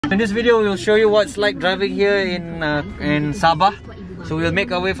In this video, we'll show you what it's like driving here in Sabah. So we'll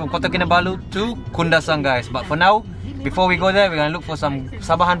make our way from Kota Kinabalu to Kundasang, guys. But for now, before we go there, we're gonna look for some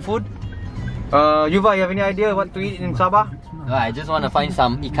Sabahan food. Yuva, you have any idea what to eat in Sabah? I just want to find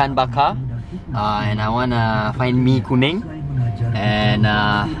some ikan bakar, and I want to find mee kuning, and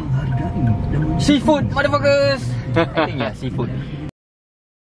Seafood, motherfuckers! I think yeah, seafood.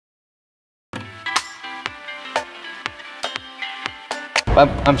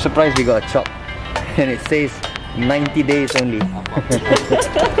 I'm surprised we got a chop, and it says 90 days only.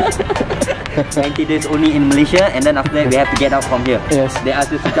 90 days only in Malaysia, and then after that we have to get out from here. Yes. They ask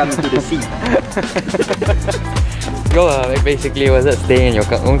us to come into the sea. Go basically was that staying in your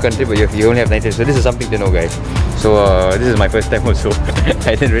own country, but you only have 90 days. So this is something to know, guys. So this is my first time also.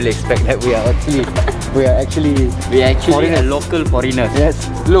 I didn't really expect that we are actually a local foreigners. Yes,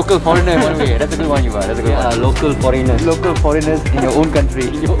 local foreigner one way. That's a good one, Yuva. That's a good one. Local foreigners. Local foreigners in your own country.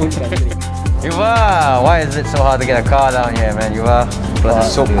 In your own country. Yuva, why is it so hard to get a car down here, man? Yuva, plus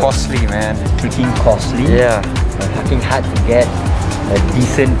it's so costly, man. Freaking costly. Yeah. Fucking hard to get a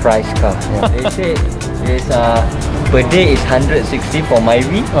decent price car. Yeah. They say it's per day is 160 for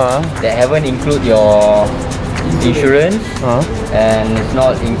Myvi. They haven't include your insurance, and it's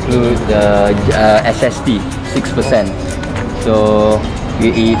not include the SST 6%. So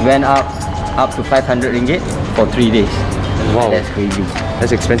it went up to 500 ringgit for 3 days. Wow, that's crazy.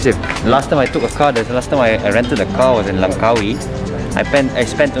 That's expensive. Last time I took a car, the last time I rented a car was in Langkawi. I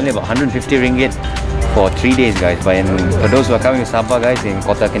spent only about 150 ringgit for 3 days, guys. But for those who are coming to Sabah, guys, in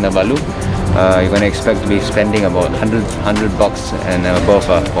Kota Kinabalu, you're gonna expect to be spending about 100 bucks and above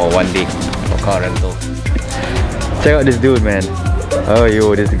for 1 day for car rental. Check out this dude, man. Oh,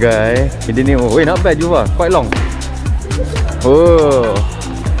 yo, this guy. He didn't even. Wait, not bad, Yuva. Quite long. Oh.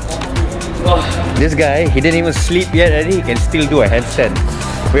 This guy, he didn't even sleep yet already. He can still do a handstand.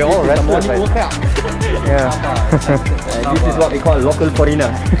 We're all restless. Yeah. This is what we call local foreigner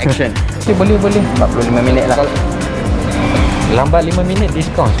action. Boleh. 45 minit lah. Lambat 5 minit,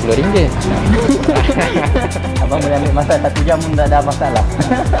 diskaun RM10. Abang boleh ambil masa 1 jam pun tak ada masalah.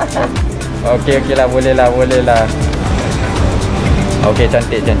 Okey lah, boleh lah. Okey,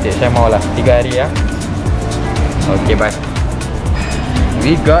 cantik. Saya mau lah 3 hari ya. Okey, bye.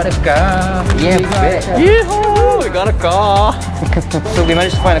 We got a car. Yeah, we got a car. So we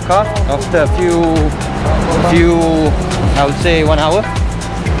managed to find a car after a few I would say 1 hour.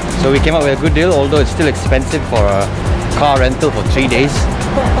 So we came up with a good deal, although it's still expensive for a car rental for 3 days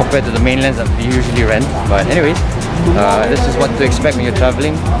compared to the mainlands that we usually rent. But anyways, this is what to expect when you're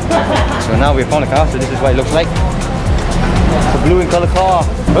traveling. So now we found a car, so this is what it looks like. It's a blue in color car.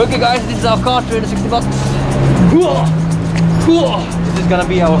 Okay guys, this is our car, 360 bucks. This is gonna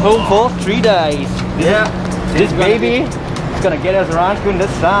be our home for 3 days. This baby is gonna get us around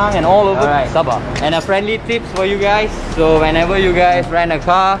Kundasang and all over Sabah. And a friendly tips for you guys. So whenever you guys rent a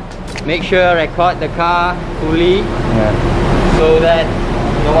car, make sure record the car fully, so that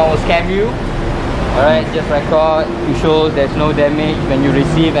no one will scam you. Alright, just record to show there's no damage when you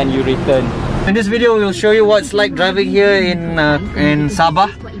receive and you return. In this video, we'll show you what it's like driving here in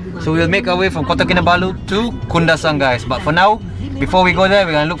Sabah. So we'll make our way from Kota Kinabalu to Kundasang, guys. But for now, before we go there,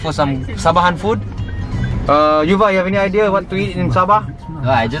 we're gonna look for some Sabahan food. Yuva, you have any idea what to eat in Sabah?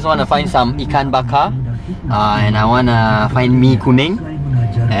 I just want to find some ikan bakar, and I want to find mee kuning,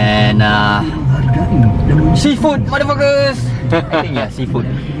 and seafood, motherfuckers! I think yeah, seafood.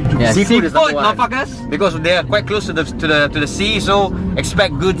 Yeah, seafood, motherfuckers! Because they are quite close to the sea, so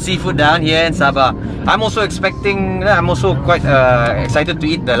expect good seafood down here in Sabah. I'm also quite excited to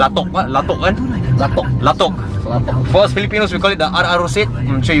eat the latok. What? Latok, kan? Latok. For us Filipinos, we call it the ar-arusit.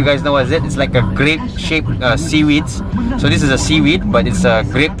 I'm sure you guys know what is it. It's like a grape-shaped seaweeds. So this is a seaweed, but it's a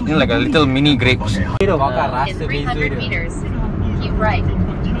grape, like a little mini grapes. In 300 meters, keep right.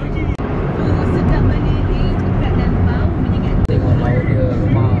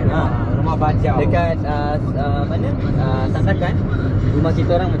 Rumah bajau dekat mana? Sandakan. Rumah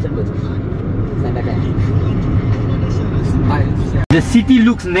kita orang macam tu. Sandakan. The city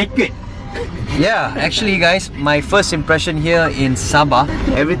looks naked. Yeah, actually guys, my first impression here in Sabah,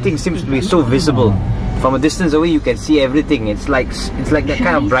 everything seems to be so visible. From a distance away, you can see everything. It's like that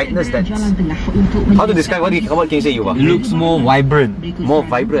kind of brightness. That's how to describe. What can you say, Yuva? It looks more vibrant. More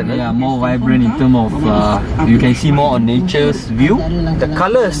vibrant. Yeah, more vibrant in terms of you can see more on nature's view. The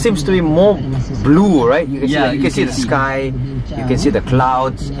color seems to be more blue, right? You can see the sky, you can see the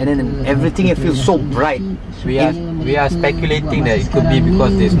clouds, and then everything. It feels so bright. We are speculating that it could be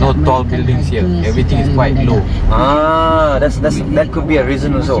because there's no tall buildings here. Everything is quite low. Ah, that could be a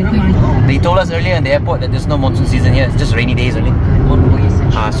reason also. They told us earlier in the airport that there's no monsoon season here. It's just rainy days only.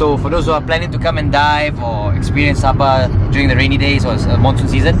 So for those who are planning to come and dive or experience Sabah during the rainy days or monsoon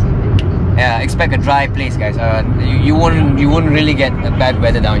season, expect a dry place, guys. You won't really get bad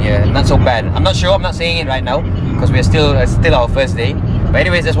weather down here. Not so bad. I'm not sure. I'm not saying it right now because we're still our first day. But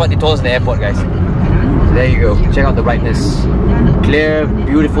anyways, that's what they told us in the airport, guys. So there you go. Check out the brightness. Clear,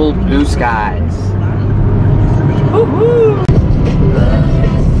 beautiful blue skies. Woohoo!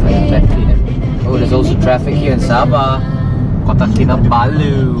 Oh, there's also traffic here in Sabah. Kota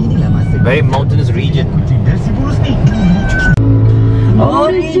Kinabalu. Very mountainous region.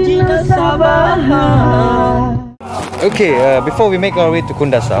 Original Sabah. Okay, before we make our way to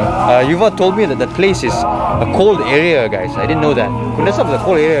Kundasang, Yuva told me that the place is a cold area, guys. I didn't know that. Kundasang is a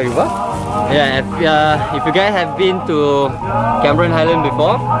cold area, Yuva? Yeah, if you guys have been to Cameron Highland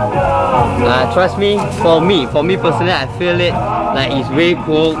before, trust me, for me personally, I feel it like it's way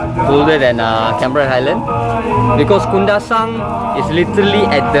colder than Cameron Highland, because Kundasang is literally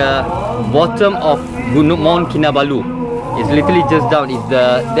at the bottom of Mount Kinabalu. It's literally just down.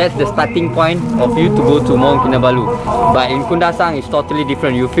 That's the starting point of you to go to Mount Kinabalu. But in Kundasang, it's totally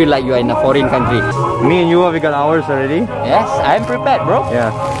different. You feel like you are in a foreign country. Me and you, we got ours already. Yes, I'm prepared, bro.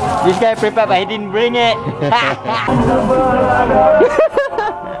 Yeah. This guy prepared, but he didn't bring it.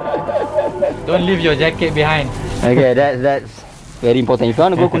 Don't leave your jacket behind. Okay, that's very important. If you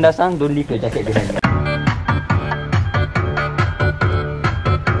want to go Kundasang, don't leave your jacket behind.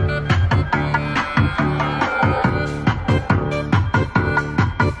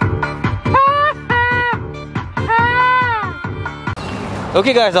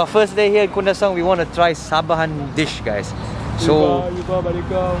 Okay guys, our first day here in Kundasang, we want to try Sabahan dish, guys. So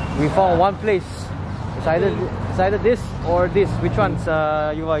we found one place. It's either this or this. Which ones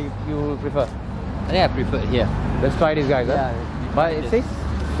you prefer? I think I prefer it here. Let's try this, guys. Yeah, But it says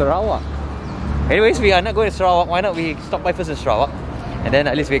Sarawak. Anyways, we are not going to Sarawak. Why not we stop by first in Sarawak, and then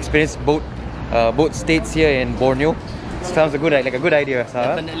at least we experience both states here in Borneo. Sounds like a good idea.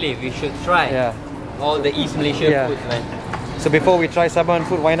 Definitely, we should try all the East Malaysia food, man. So before we try Sabahan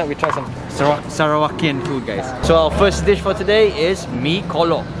food, why not we try some Sarawakian food, guys? So our first dish for today is mee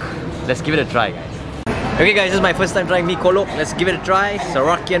kolok. Let's give it a try, guys. Okay guys, this is my first time trying mee kolok. Let's give it a try.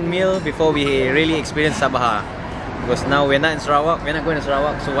 Sarawakian meal before we really experience Sabah. Because now we're not in Sarawak, we're not going to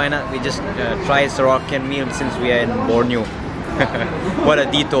Sarawak, so why not we just try Sarawakian meal since we are in Borneo. What a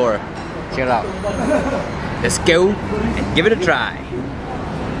detour. Check it out. Let's go and give it a try.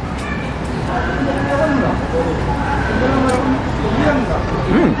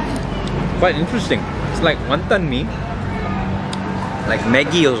 Quite interesting. It's like wonton mee, like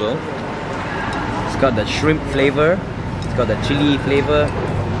Maggi also. It's got the shrimp flavor, it's got the chili flavor,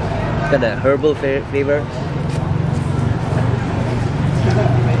 it's got the herbal flavor.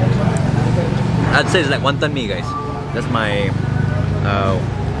 I'd say it's like wonton mee, guys. That's my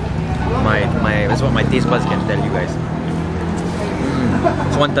that's what my taste buds can tell you guys.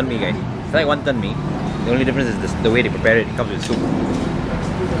 It's wonton mee, guys. It's like wonton mee. The only difference is the way they prepare it. It comes with soup.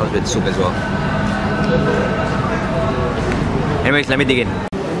 It comes with soup as well. Anyways, let me dig in.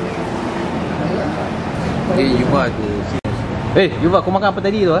 Hey, Yuva tu. Hey, Yuva, kau makan apa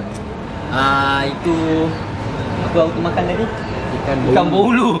tadi tu? Itu apa aku makan tadi? Ikan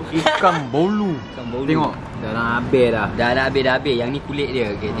bolu. Ikan bolu. Tengok. Dah nak habis dah. Dah habis. Yang ni kulit dia.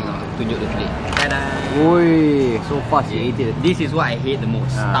 Okay, tengok. Tunjuk dia kulit. Tada. Oi, so fast you ate it. This is what I hate the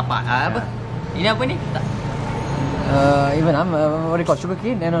most. Tapak. Apa? Ini apa ni? Even what do you call sugar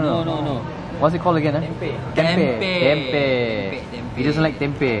cane? No. What's it called again? Tempe. He doesn't like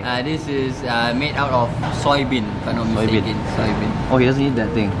tempe. This is made out of soybean, if I'm not mistaken. Soybean. Oh, he doesn't eat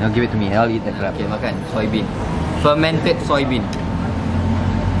that thing. Now give it to me. I'll eat that crap. Okay, makan soybean. Fermented soybean.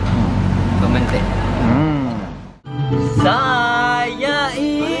 Fermented. Saya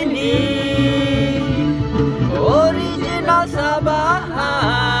ini original Sabah,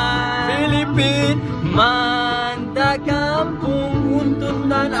 Filipin, mantap kampung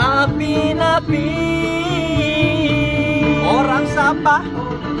huntutan api-api. Orang Sabah,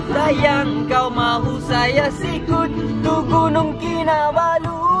 sayang kau mahu saya sikut tu Gunung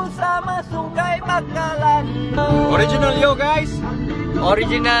Kinabalu sama Sungai Bakalan. Original yo, guys.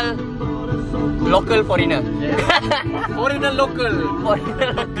 Original local foreigner. Foreigner local.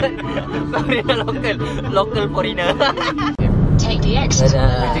 Local foreigner. Take the exit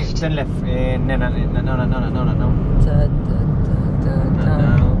left. Turn left.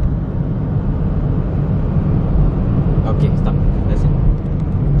 No. Okay, stop. That's it.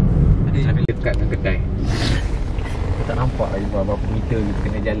 Ada traffic dekat dengan kedai. Aku tak nampak lagi berapa meter kita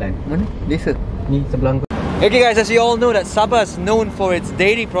kena jalan. Mana? Desa. Ni sebelah aku. Okay guys, as you all know that Sabah is known for its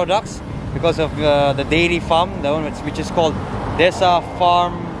dairy products because of the dairy farm, the one which is called There's a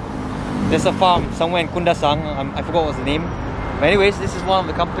farm somewhere in Kundasang. I forgot what's the name. But anyways, this is one of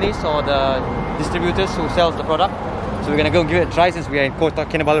the companies or the distributors who sells the product. So we're gonna go and give it a try since we are in Kota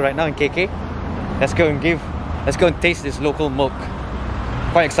Kinabalu right now in KK. Let's go and taste this local milk.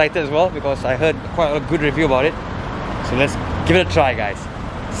 Quite excited as well because I heard quite a good review about it. So let's give it a try, guys.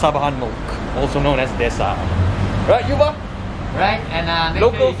 Sabahan milk, also known as Desa. Right, Yuba? Right, and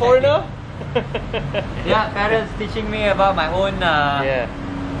Local foreigner? Yeah, Farell's teaching me about my own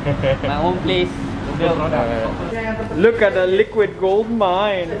my own place. Look at the liquid gold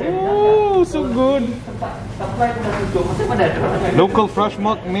mine. Oh, so good. Local fresh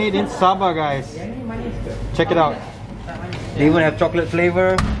milk made in Sabah, guys. Check it out. They even have chocolate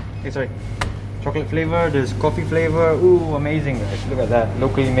flavor. Chocolate flavor. There's coffee flavor. Ooh, amazing, guys. Look at that.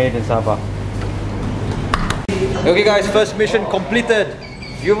 Locally made in Sabah. Okay, guys. First mission completed.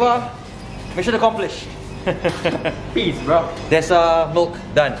 Yuva, mission accomplished. Peace, bro. There's milk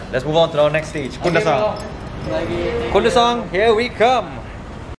done. Let's move on to our next stage. Kundasang. Kundasang, here we come.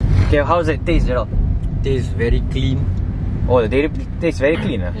 Okay, how does it taste, Gerald? Tastes very clean. Oh, the dairy tastes very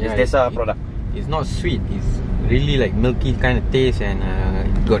clean. Yeah, It's a product. It's not sweet. It's really like milky kind of taste, and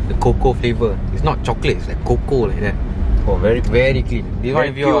it got the cocoa flavor. It's not chocolate. It's like cocoa like that. Oh, very Very clean. This one, very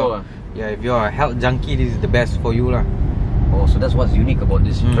if you're pure. if you're a health junkie, this is the best for you lah. Oh, so that's what's unique about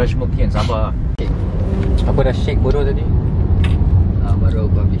this fresh milk here in Sabah. Aku dah shake bodoh tadi. Baru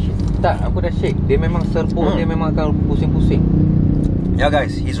kau habis shit. Tak, aku dah shake. Dia memang serpuk, dia memang akan pusing-pusing. Yeah,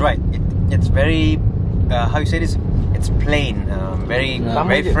 guys, he's right. It's very how you say this? It's plain, very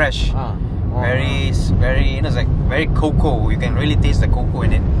je. fresh, very you know, it's like very cocoa. You can really taste the cocoa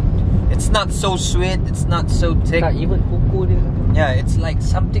in it. It's not so sweet. It's not so thick. Tak, even cocoa dia. Yeah, it's like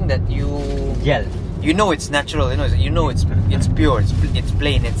something that you know it's natural. You know it's pure. It's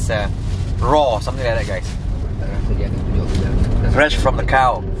plain. It's raw, something like that, guys. Fresh from the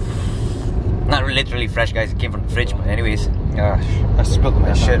cow. Not literally fresh, guys. It came from the fridge, but anyways, I spilled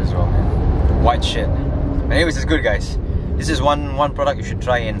my shit as well, man. White shit. But anyways, it's good, guys. This is one product you should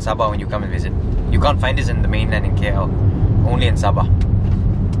try in Sabah when you come and visit. You can't find this in the mainland in KL. Only in Sabah.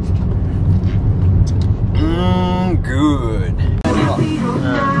 Good.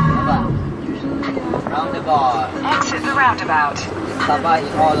 Roundabout. Exit the roundabout. Sabah is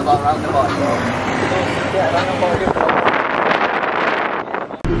all about roundabout.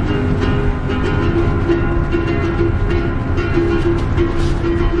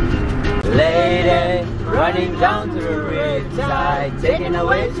 Lady, running down to the riptide, taking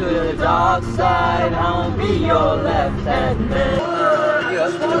away to the dark side. I'll be your left-hand man.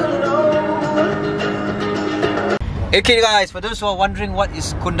 Okay, guys, for those who are wondering what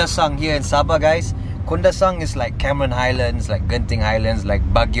is Kundasang here in Sabah, guys, Kundasang is like Cameron Highlands, like Genting Highlands, like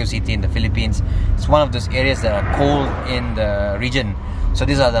Baguio City in the Philippines. It's one of those areas that are cold in the region. So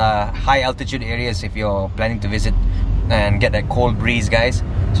these are the high altitude areas if you're planning to visit and get that cold breeze, guys.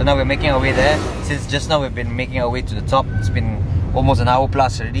 So now we're making our way there. Since just now we've been making our way to the top. It's been almost an hour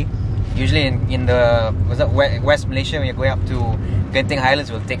plus already. Usually in the West Malaysia, when you're going up to Genting Highlands,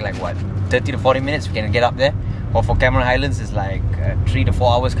 it will take like what, 30 to 40 minutes. We can get up there. Or for Cameron Highlands, it's like 3 to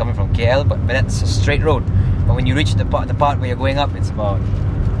 4 hours coming from KL, but that's a straight road. But when you reach the part where you're going up, it's about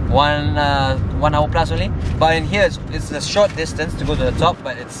 1 hour plus only. But in here, it's a short distance to go to the top,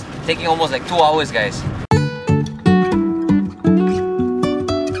 but it's taking almost like 2 hours, guys.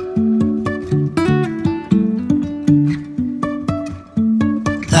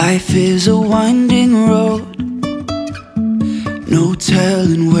 Life is a winding road, no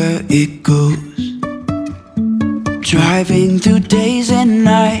telling where it goes. Driving through days and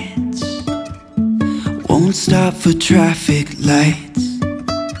nights, won't stop for traffic lights.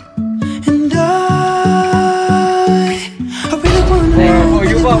 And I really wanna know. For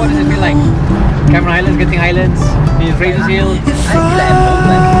Yuba, what does it feel like? Cameron Highlands, Genting Highlands, Fraser's Hill. I feel like I'm home,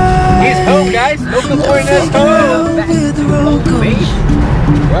 man. He's home, guys. Local foreigners home.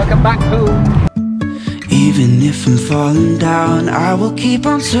 Welcome back home. Even if I'm falling down, I will keep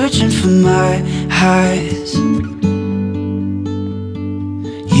on searching for my highs.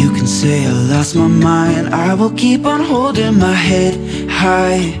 You can say I lost my mind, I will keep on holding my head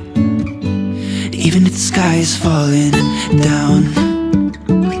high. Even if the sky is falling down.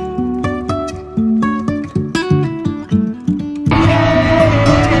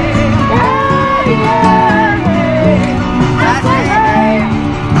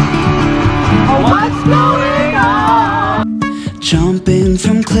 Jumping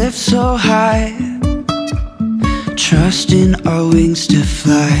from cliffs so high, trusting our wings to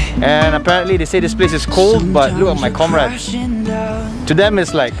fly. And apparently they say this place is cold, but look at my comrades. To them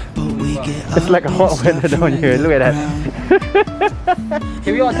it's like It's like a hot weather down here. Look at that.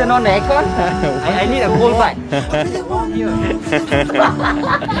 Can we all turn on the aircon? I need a cold bite.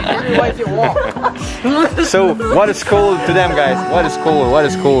 So, what is cold to them, guys? What is cold? What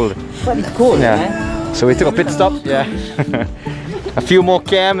is cold? But it's cold, Yeah. man. So we took a pit stop. Yeah. A few more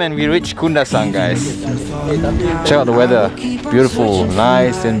cam and we reached Kundasang, guys. Check out the weather. Beautiful,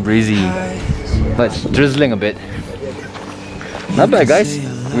 nice and breezy. But it's drizzling a bit. Not bad, guys.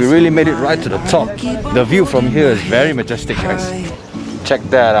 We really made it right to the top. The view from here is very majestic, guys. Check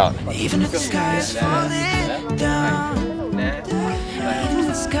that out. Even if the sky is falling down, even if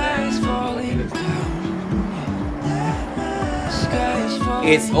the sky is falling down, the sky is falling.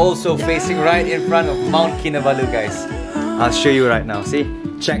 It's also facing right in front of Mount Kinabalu, guys. I'll show you right now. See?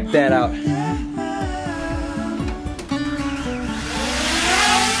 Check that out.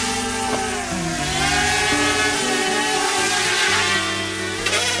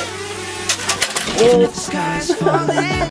 Even if the sky is falling